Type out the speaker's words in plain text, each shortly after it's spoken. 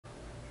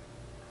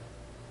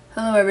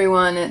Hello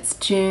everyone, it's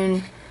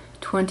June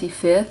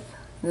 25th.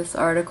 This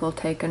article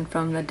taken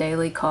from the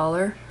Daily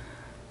Caller,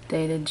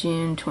 dated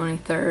June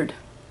 23rd.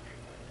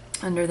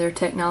 Under their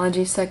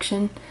technology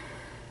section,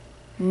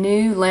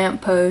 new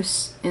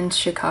lampposts in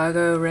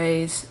Chicago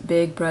raise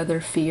Big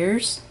Brother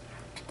fears.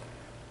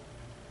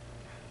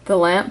 The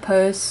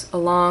lampposts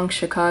along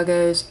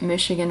Chicago's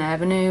Michigan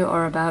Avenue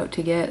are about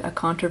to get a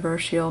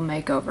controversial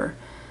makeover.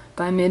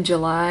 By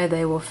mid-July,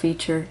 they will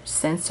feature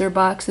sensor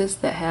boxes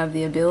that have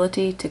the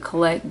ability to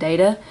collect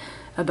data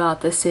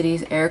about the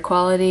city's air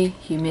quality,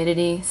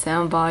 humidity,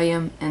 sound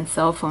volume, and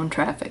cell phone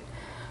traffic.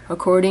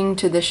 According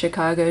to the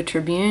Chicago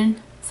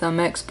Tribune, some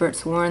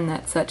experts warn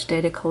that such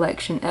data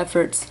collection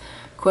efforts,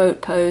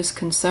 quote, pose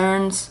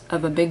concerns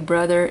of a Big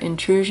Brother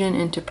intrusion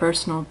into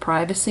personal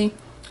privacy,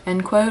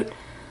 end quote.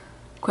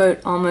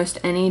 Quote, almost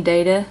any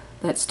data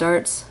that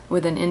starts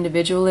with an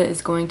individual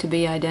is going to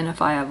be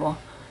identifiable,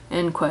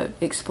 end quote,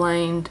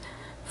 explained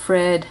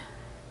Fred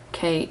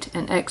Kate,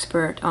 an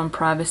expert on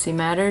privacy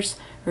matters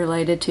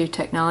related to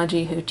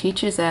technology who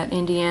teaches at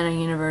Indiana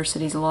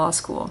University's law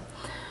school.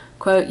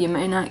 Quote, you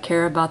may not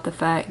care about the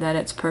fact that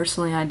it's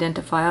personally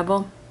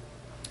identifiable.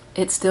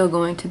 It's still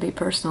going to be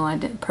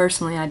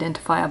personally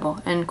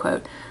identifiable, end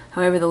quote.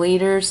 However, the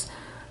leaders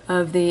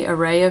of the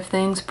Array of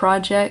Things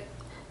project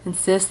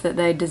insist that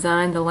they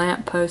designed the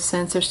lamppost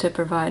sensors to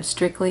provide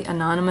strictly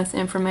anonymous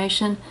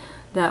information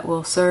that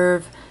will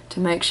serve to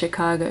make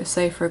Chicago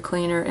safer,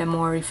 cleaner, and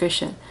more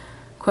efficient.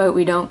 Quote,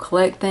 we don't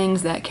collect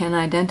things that can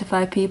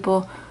identify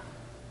people.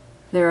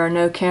 There are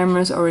no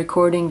cameras or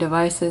recording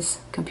devices,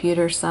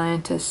 computer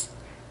scientist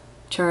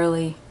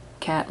Charlie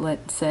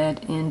Catlett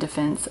said in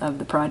defense of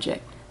the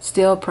project.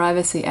 Still,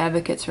 privacy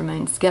advocates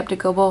remain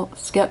skeptical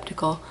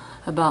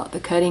about the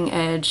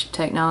cutting-edge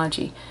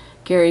technology.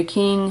 Gary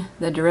King,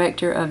 the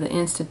director of the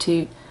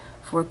Institute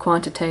for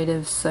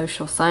Quantitative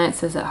Social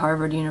Sciences at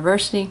Harvard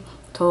University,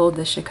 told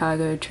the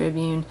Chicago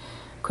Tribune,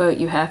 quote,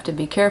 you have to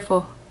be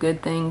careful.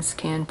 Good things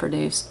can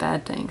produce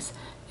bad things,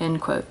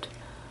 end quote.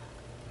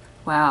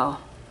 Wow.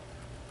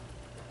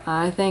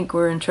 I think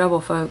we're in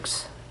trouble,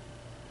 folks.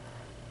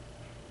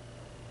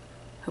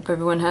 Hope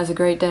everyone has a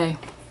great day.